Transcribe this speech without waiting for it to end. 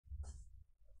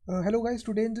Hello guys,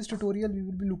 today in this tutorial we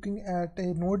will be looking at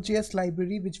a Node.js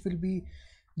library which will be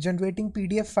generating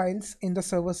PDF files in the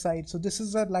server side. So this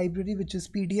is a library which is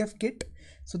PDFKit.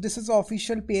 So this is the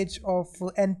official page of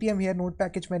npm here, Node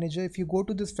Package Manager. If you go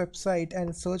to this website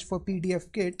and search for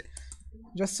PDFKit,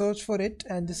 just search for it,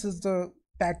 and this is the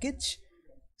package.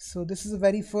 So this is the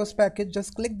very first package.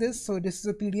 Just click this. So this is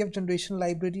a PDF generation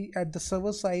library at the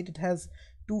server side. It has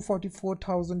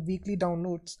 244,000 weekly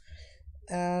downloads,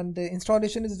 and the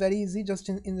installation is very easy. Just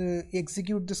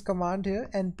execute this command here,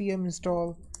 npm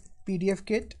install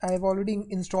PDFKit. I have already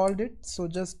installed it, so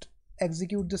just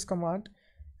execute this command.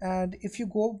 And if you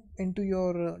go into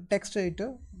your text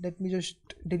editor, let me just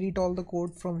delete all the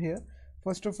code from here.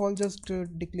 First of all, just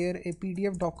declare a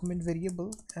PDF document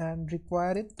variable and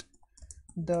require it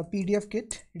the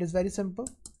PDFKit. It is very simple.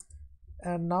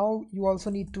 And now you also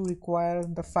need to require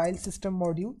the file system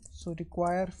module. So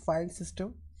require file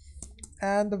system,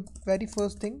 and the very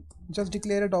first thing, just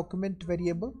declare a document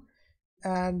variable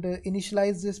and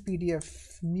initialize this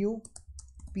PDF, new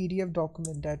PDF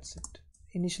document. That's it,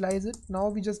 initialize it. Now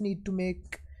we just need to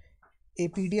make a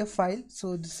PDF file.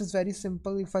 So this is very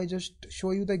simple. If I just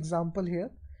show you the example here,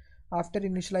 after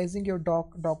initializing your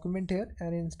document here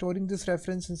and in storing this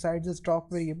reference inside this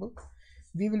doc variable,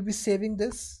 we will be saving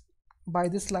this by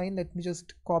this line. Let me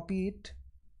just copy it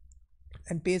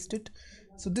and paste it.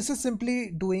 So this is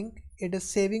simply doing, it is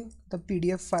saving the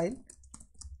PDF file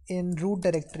in root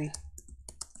directory.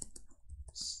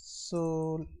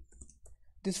 So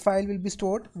this file will be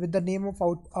stored with the name of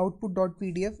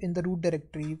output.pdf in the root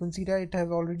directory. You can see that it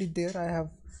has already there. I have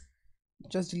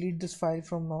just delete this file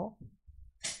from now.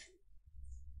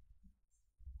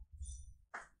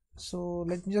 So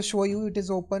let me just show you, it is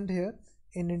opened here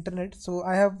in internet. So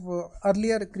I have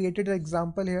earlier created an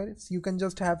example here. So you can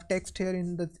just have text here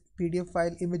in the PDF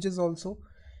file, images also,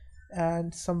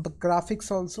 and some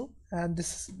graphics also, and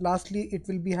this lastly it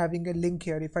will be having a link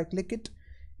here. If I click it,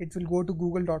 it will go to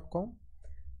google.com.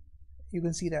 You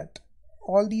can see that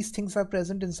all these things are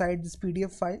present inside this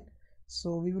PDF file.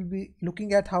 So we will be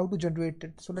looking at how to generate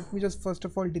it. So let me just first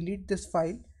of all delete this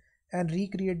file and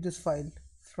recreate this file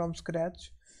from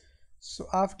scratch. So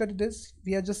after this,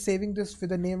 we are just saving this with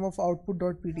the name of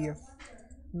output.pdf.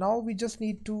 Now we just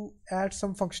need to add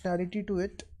some functionality to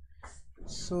it.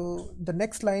 So the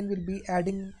next line will be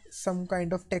adding some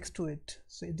kind of text to it.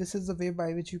 So this is the way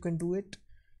by which you can do it.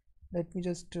 Let me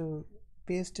just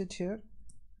paste it here.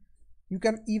 You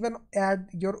can even add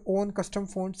your own custom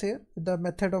fonts here with the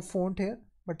method of font here,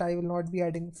 but I will not be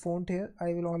adding font here.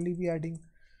 I will only be adding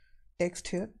text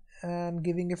here and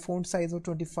giving a font size of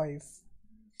 25.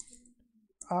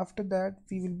 After that,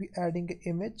 we will be adding an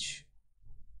image.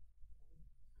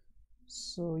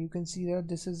 So you can see that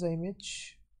this is the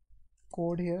image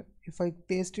code here. If I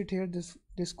paste it here,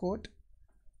 this code,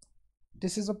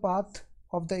 this is a path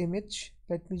of the image.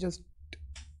 Let me just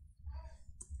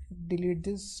delete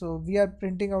this. So we are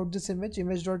printing out this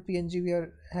image.png. We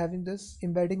are having this,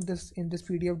 embedding this in this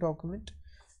PDF document.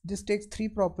 This takes three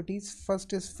properties.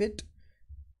 First is fit,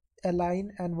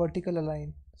 align, and vertical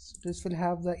align. So this will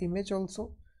have the image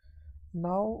also.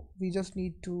 Now we just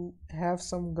need to have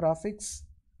some graphics.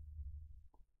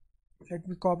 Let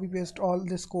me copy paste all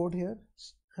this code here,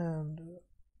 and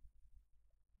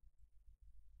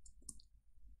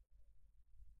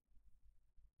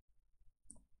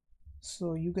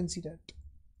so you can see that.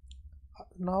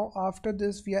 Now after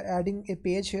this, we are adding a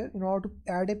page here. In order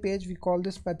to add a page, we call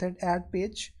this method add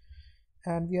page,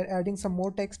 and we are adding some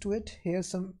more text to it. Here's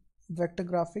some vector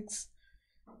graphics.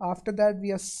 After that,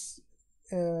 we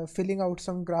are filling out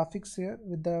some graphics here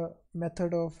with the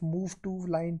method of move to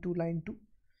line 2.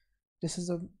 This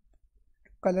is a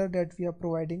color that we are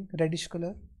providing, reddish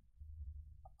color.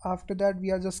 After that, we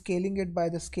are just scaling it by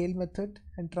the scale method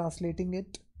and translating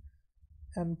it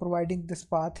and providing this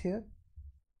path here.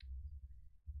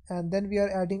 And then we are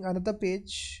adding another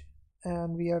page,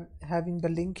 and we are having the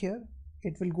link here.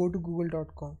 It will go to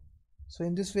google.com. So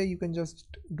in this way you can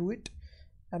just do it.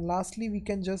 And lastly, we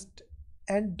can just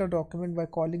end the document by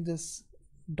calling this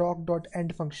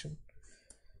doc.end function.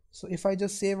 So if I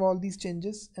just save all these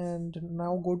changes and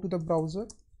now go to the browser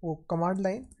or command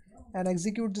line and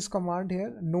execute this command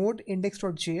here, node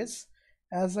index.js.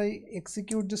 As I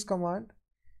execute this command,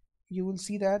 you will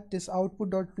see that this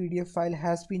output.pdf file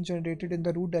has been generated in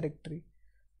the root directory.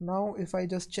 Now if I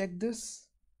just check this,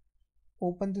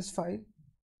 open this file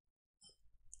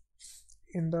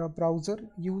in the browser,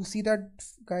 you will see that,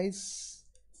 guys,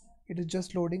 it is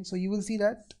just loading. So you will see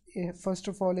that first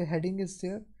of all a heading is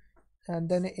there, and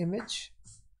then an image,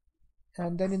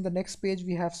 and then in the next page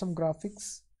we have some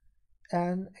graphics,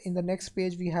 and in the next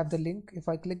page we have the link. If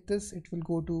I click this, it will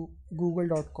go to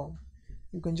google.com.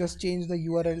 You can just change the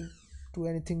URL to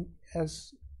anything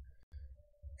as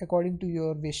according to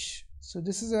your wish. So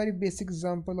this is a very basic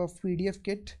example of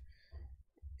PDFKit,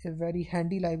 a very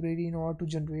handy library in order to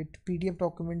generate PDF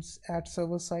documents at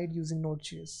server side using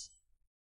Node.js.